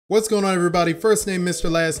What's going on, everybody? First name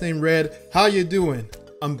Mr. Last name Red. How you doing?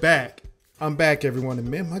 I'm back. I'm back, everyone.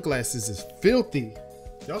 And man, my glasses is filthy.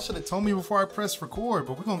 Y'all should have told me before I press record,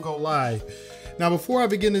 but we're gonna go live. Now, before I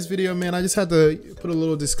begin this video, man, I just had to put a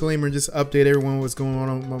little disclaimer and just update everyone what's going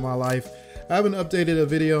on with my life. I haven't updated a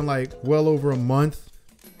video in like well over a month.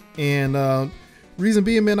 And reason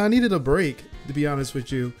being, man, I needed a break, to be honest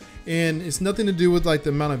with you. And it's nothing to do with like the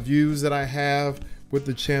amount of views that I have with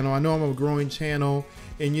the channel. I know I'm a growing channel,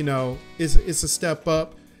 and you know, it's a step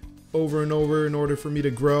up over and over in order for me to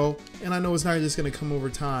grow. And I know it's not just gonna come over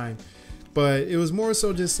time, but it was more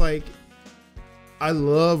so just like, I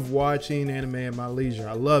love watching anime at my leisure.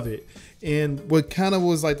 I love it. And what kind of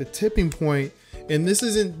was like the tipping point, and this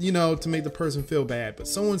isn't, you know, to make the person feel bad, but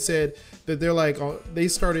someone said that they're like, they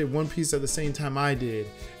started One Piece at the same time I did,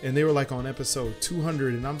 and they were like on episode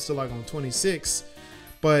 200 and I'm still like on 26.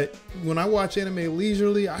 But when I watch anime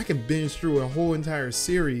leisurely, I can binge through a whole entire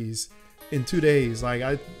series in 2 days. Like,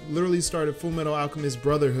 I literally started Full Metal Alchemist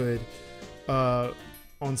Brotherhood on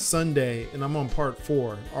Sunday, and I'm on part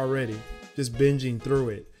 4 already, just binging through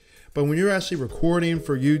it. But when you're actually recording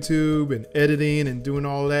for YouTube and editing and doing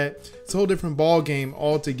all that, it's a whole different ball game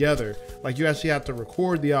altogether. Like, you actually have to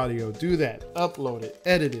record the audio, do that, upload it,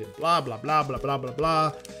 edit it, blah, blah, blah, blah, blah, blah,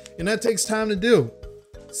 blah. And that takes time to do.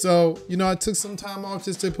 So, you know, I took some time off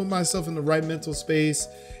just to put myself in the right mental space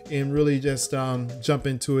and really just jump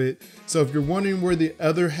into it. So if you're wondering where the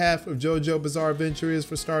other half of JoJo Bizarre Adventure is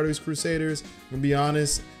for Stardust Crusaders, I'm gonna be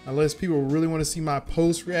honest, unless people really want to see my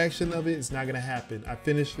post reaction of it, it's not gonna happen. I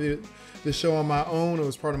finished the show on my own. It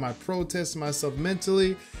was part of my protest to myself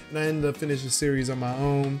mentally, and I ended up finishing the series on my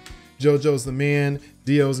own. JoJo's the man,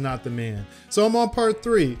 Dio's not the man. So I'm on part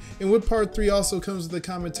 3. And with part 3 also comes the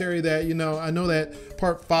commentary that, you know, I know that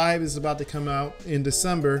part 5 is about to come out in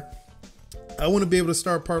December. I want to be able to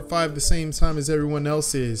start part 5 the same time as everyone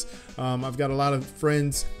else is. I've got a lot of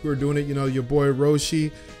friends who are doing it. You know, your boy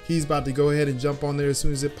Roshi, he's about to go ahead and jump on there as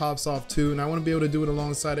soon as it pops off too. And I want to be able to do it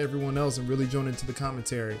alongside everyone else and really join into the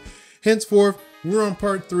commentary. Henceforth, we're on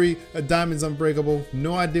part 3 of Diamond's Unbreakable.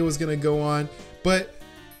 No idea what's going to go on, but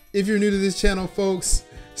if you're new to this channel, folks,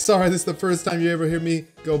 sorry, this is the first time you ever hear me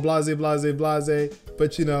go blase, blase, blase.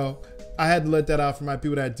 But you know, I had to let that out for my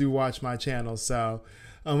people that do watch my channel. So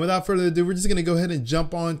without further ado, we're just gonna go ahead and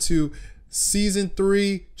jump on to season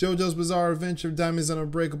 3, JoJo's Bizarre Adventure, Diamonds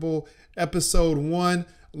Unbreakable, episode 1.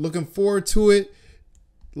 Looking forward to it.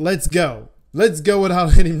 Let's go. Let's go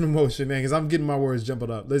without any emotion, man, because I'm getting my words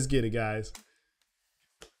jumbled up. Let's get it, guys.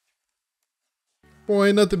 Boy,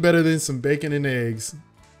 ain't nothing better than some bacon and eggs.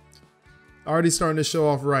 Already starting to show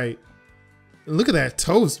off right. And look at that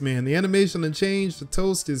toast, man. The animation and change. The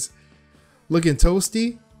toast is looking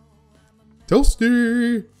toasty.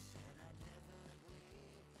 Toasty.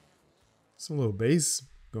 Some little bass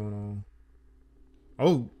going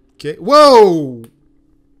on. Okay. Whoa.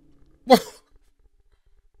 Whoa.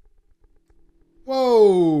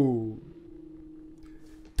 Whoa.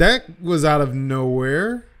 That was out of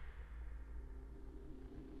nowhere.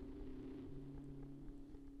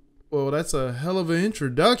 Well, that's a hell of an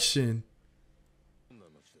introduction.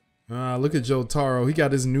 Look at Jotaro. He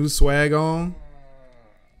got his new swag on.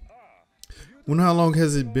 Wonder how long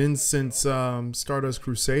has it been since Stardust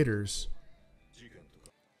Crusaders?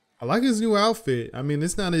 I like his new outfit. I mean,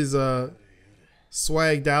 it's not as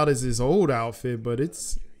swagged out as his old outfit, but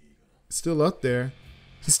it's still up there.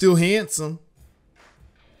 He's still handsome.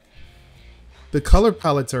 The color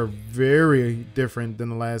palettes are very different than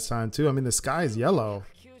the last time, too. I mean, the sky is yellow.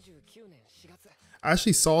 I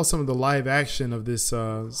actually saw some of the live action of this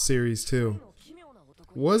series too.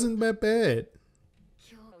 Wasn't that bad.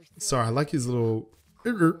 Sorry, I like his little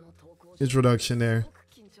introduction there.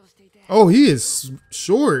 Oh, he is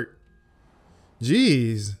short.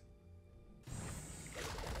 Jeez.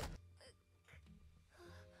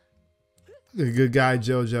 Look at a good guy,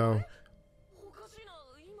 JoJo.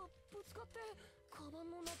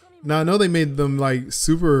 Now, I know they made them like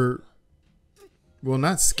super... Well,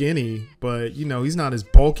 not skinny, but you know, he's not as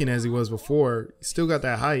bulking as he was before. He's still got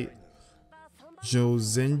that height.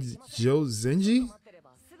 Jozenji?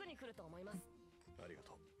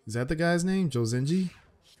 Is that the guy's name? Jozenji?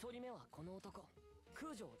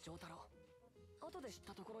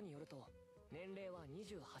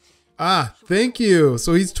 Ah, thank you.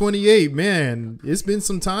 So he's 28, man. It's been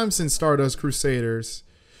some time since Stardust Crusaders.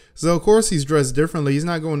 So of course he's dressed differently. He's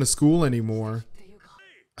not going to school anymore.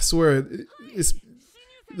 I swear, it's...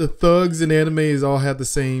 The thugs in animes all have the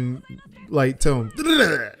same light tone.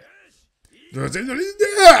 Like,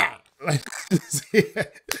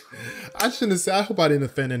 I shouldn't say. I hope I didn't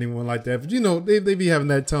offend anyone like that, but you know, they be having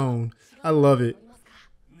that tone. I love it.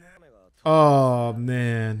 Oh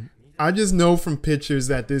man, I just know from pictures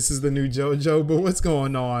that this is the new JoJo, but what's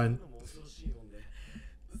going on?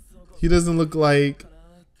 He doesn't look like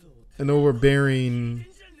an overbearing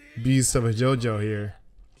beast of a JoJo here.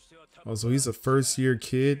 Oh, so he's a first year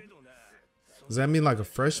kid. Does that mean like a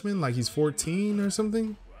freshman? Like he's 14 or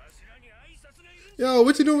something? Yo,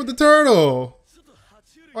 what you doing with the turtle?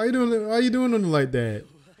 Why you doing it like that?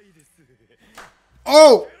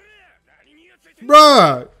 Oh!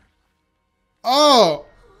 Bruh! Oh!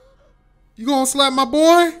 You gonna slap my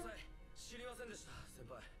boy?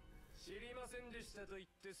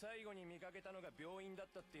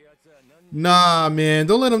 Nah, man.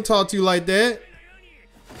 Don't let him talk to you like that.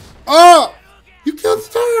 Oh! You killed the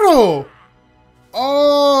turtle!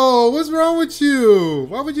 Oh, what's wrong with you?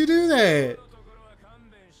 Why would you do that?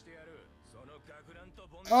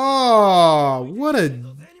 Oh, what a...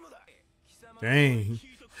 Dang.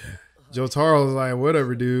 Jotaro's like,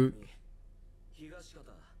 whatever, dude.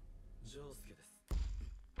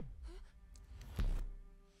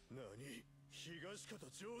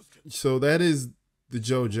 So that is the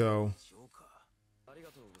JoJo.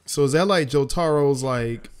 So is that like Jotaro's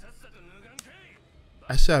like...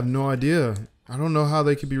 I should have no idea. I don't know how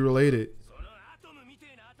they could be related.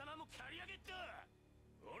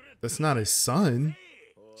 That's not his son.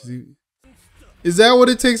 Is that what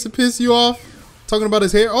it takes to piss you off? Talking about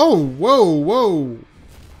his hair? Oh, whoa, whoa.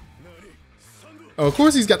 Oh, of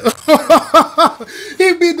course he's got...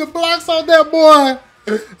 He beat the blocks on that boy.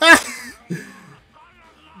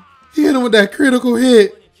 He hit him with that critical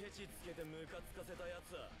hit.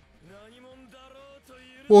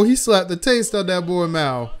 Well, he slapped the taste out that boy's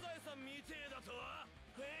mouth.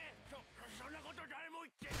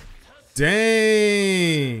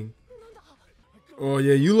 Dang. Oh,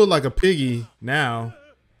 yeah, you look like a piggy now.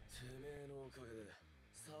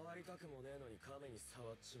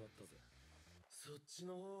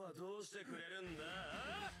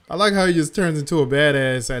 I like how he just turns into a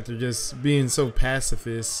badass after just being so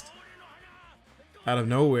pacifist out of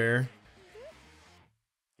nowhere.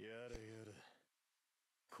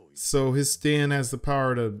 So his stand has the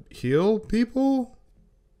power to heal people?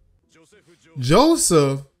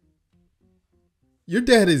 Joseph? Your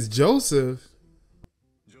dad is Joseph?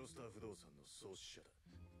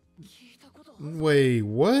 Wait,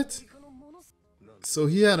 what? So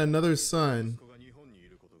he had another son.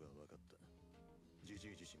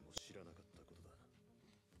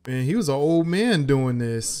 Man, he was an old man doing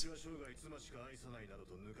this.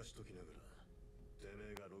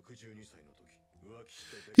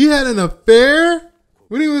 He had an affair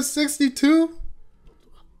when he was 62?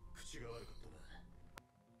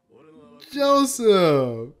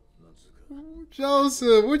 Joseph.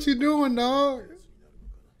 Joseph, what you doing, dog?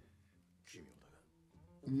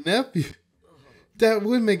 Nephew. That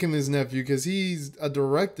would make him his nephew because he's a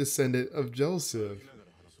direct descendant of Joseph.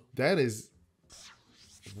 That is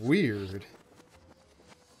weird.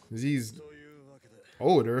 He's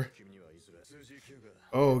older.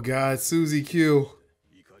 Oh God, Susie Q.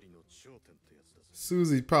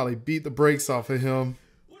 Susie probably beat the brakes off of him.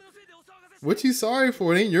 What you sorry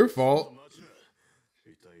for? It ain't your fault.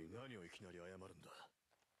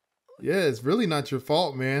 Yeah, it's really not your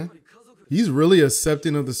fault, man. He's really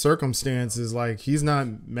accepting of the circumstances. Like, he's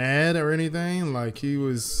not mad or anything. Like, he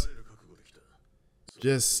was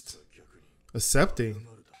just accepting.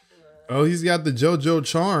 Oh, he's got the JoJo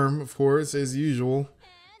charm, of course, as usual.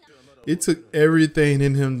 It took everything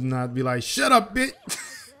in him to not be like, shut up, bitch.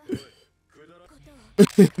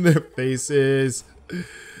 Their faces.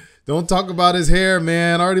 Don't talk about his hair,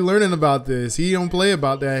 man. Already learning about this. He don't play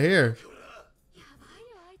about that hair.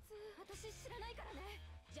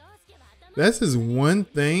 That's his one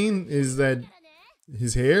thing, is that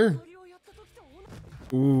his hair.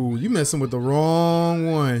 Ooh, you messing with the wrong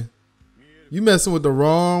one. You messing with the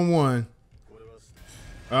wrong one.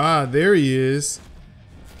 Ah, there he is.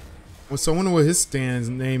 Well, so I wonder what his stand's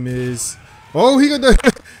name is. Oh, he got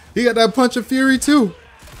that punch of fury too.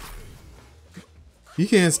 He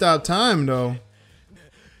can't stop time though.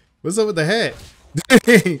 What's up with the hat?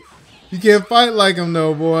 You can't fight like him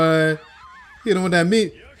though, boy. Hit him with that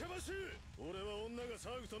meat.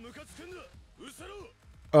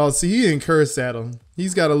 Oh, see, he didn't curse at him.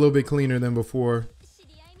 He's got a little bit cleaner than before.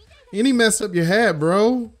 And he messed up your hat,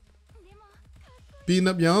 bro. Beating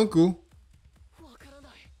up your uncle.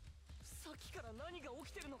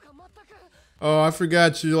 Oh, I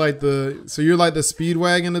forgot you're like the... So you're like the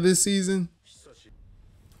Speedwagon of this season?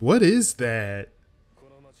 What is that?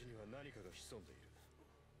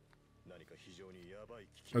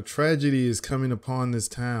 A tragedy is coming upon this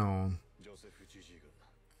town.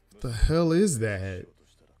 What the hell is that?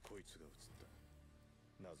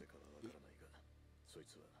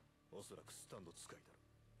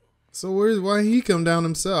 So why he come down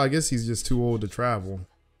himself? I guess he's just too old to travel.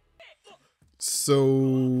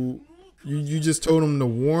 So you just told him to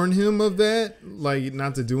warn him of that? Like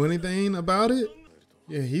not to do anything about it?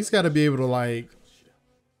 Yeah, he's got to be able to like...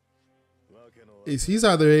 He's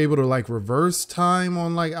either able to like reverse time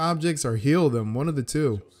on like objects or heal them. One of the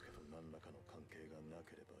two.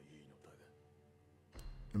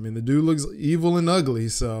 I mean, the dude looks evil and ugly,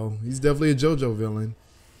 so he's definitely a JoJo villain.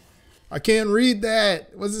 I can't read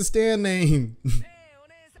that. What's his stand name?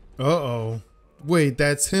 Uh-oh. Wait,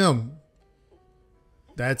 that's him.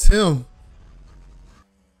 That's him.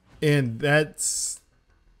 And that's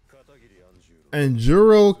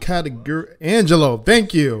Anjuro Kataguri. Angelo,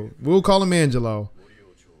 thank you. We'll call him Angelo.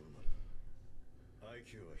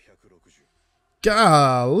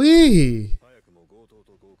 Golly.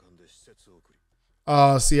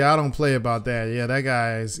 Oh, see, I don't play about that. Yeah, that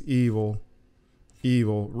guy is evil.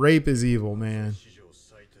 Evil. Rape is evil, man.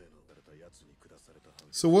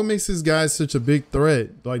 So what makes this guy such a big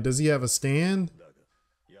threat? Like, does he have a stand?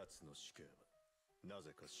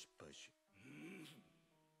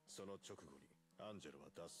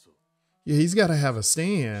 Yeah, he's got to have a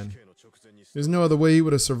stand. There's no other way he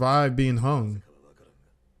would have survived being hung.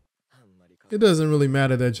 It doesn't really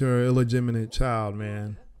matter that you're an illegitimate child,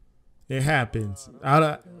 man. It happens.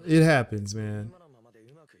 It happens, man.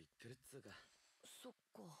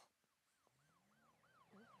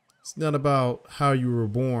 It's not about how you were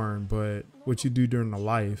born, but what you do during the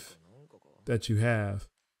life that you have.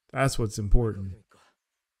 That's what's important.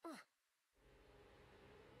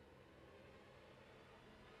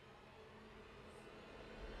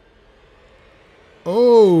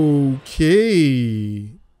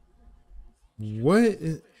 Okay. What?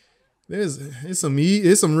 There's some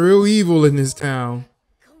real evil in this town.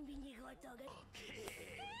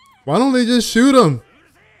 Why don't they just shoot him?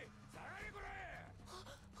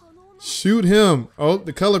 Shoot him. Oh,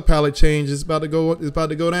 the color palette change is about to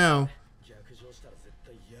go down.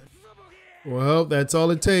 Well, that's all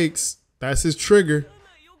it takes. That's his trigger.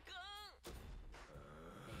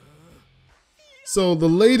 So the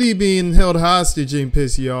lady being held hostage didn't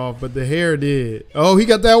piss you off, but the hair did. Oh, he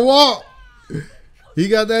got that walk. He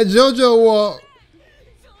got that JoJo walk.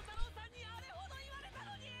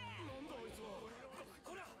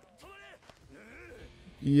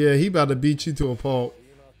 Yeah, he about to beat you to a pulp.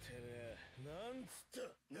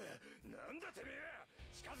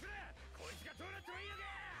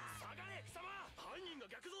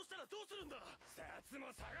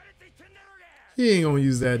 He ain't gonna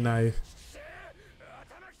use that knife.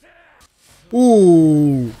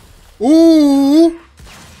 Ooh. Ooh. Ooh.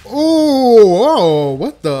 Oh,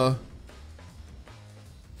 what the?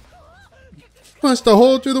 Punched a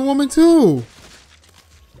hole through the woman too.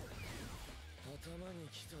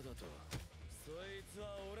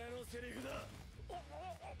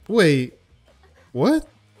 Wait. What?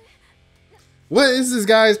 What is this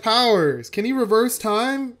guy's powers? Can he reverse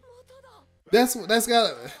time?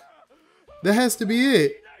 That has to be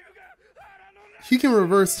it. He can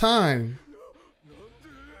reverse time.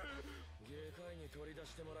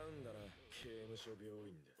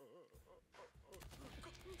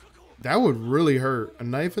 That would really hurt. A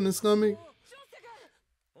knife in the stomach?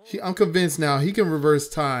 I'm convinced now he can reverse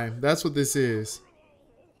time. That's what this is.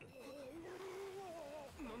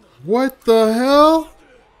 What the hell?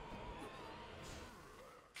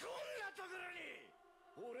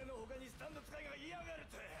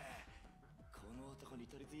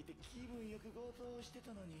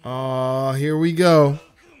 Oh, here we go.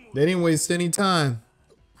 They didn't waste any time.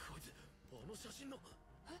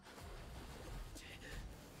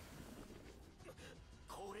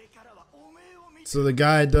 So the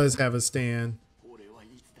guy does have a stand.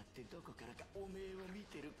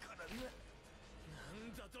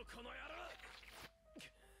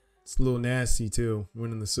 It's a little nasty too.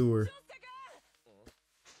 Went in the sewer.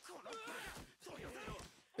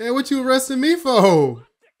 Hey, what you arresting me for?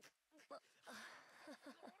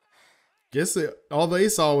 Guess all they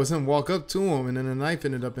saw was him walk up to him and then a knife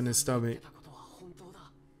ended up in his stomach.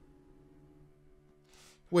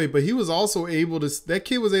 Wait, but he was also able to... That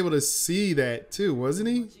kid was able to see that too, wasn't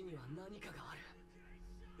he?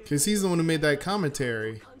 Because he's the one who made that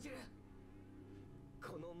commentary.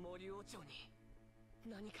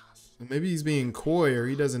 Maybe he's being coy or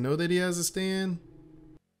he doesn't know that he has a stand.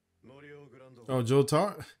 Oh,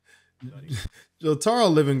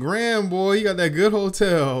 Jotaro living grand, boy. He got that good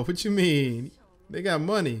hotel. What you mean? They got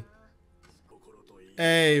money.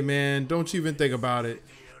 Hey, man, don't you even think about it.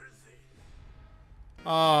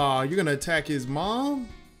 Ah, you're gonna attack his mom?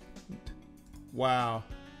 Wow.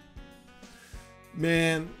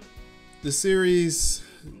 Man, the series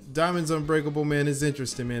Diamond's Unbreakable, man, is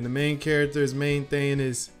interesting, man. The main character's main thing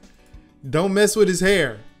is don't mess with his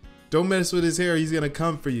hair. Don't mess with his hair. He's gonna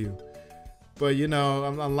come for you. But you know,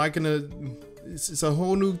 I'm liking it's a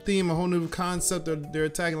whole new theme, a whole new concept. They're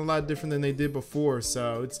attacking a lot different than they did before,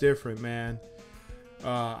 so it's different, man.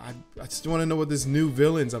 I just want to know what this new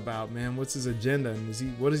villain's about, man. What's his agenda?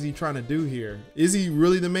 And what is he trying to do here? Is he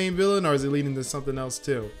really the main villain, or is it leading to something else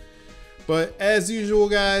too? But as usual,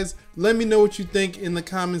 guys, let me know what you think in the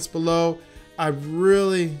comments below. I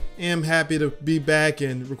really am happy to be back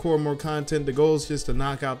and record more content. The goal is just to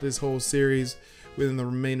knock out this whole series within the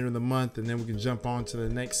remainder of the month, and then we can jump on to the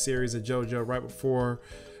next series of JoJo right before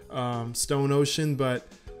Stone Ocean. But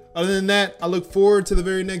other than that, I look forward to the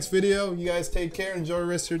very next video. You guys take care. Enjoy the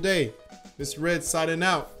rest of your day. Mr. Red signing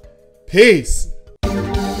out. Peace.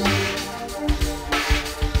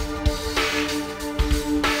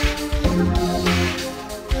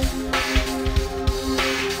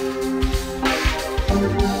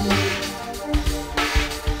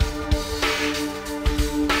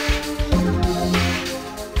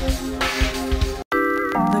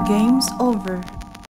 The game's over.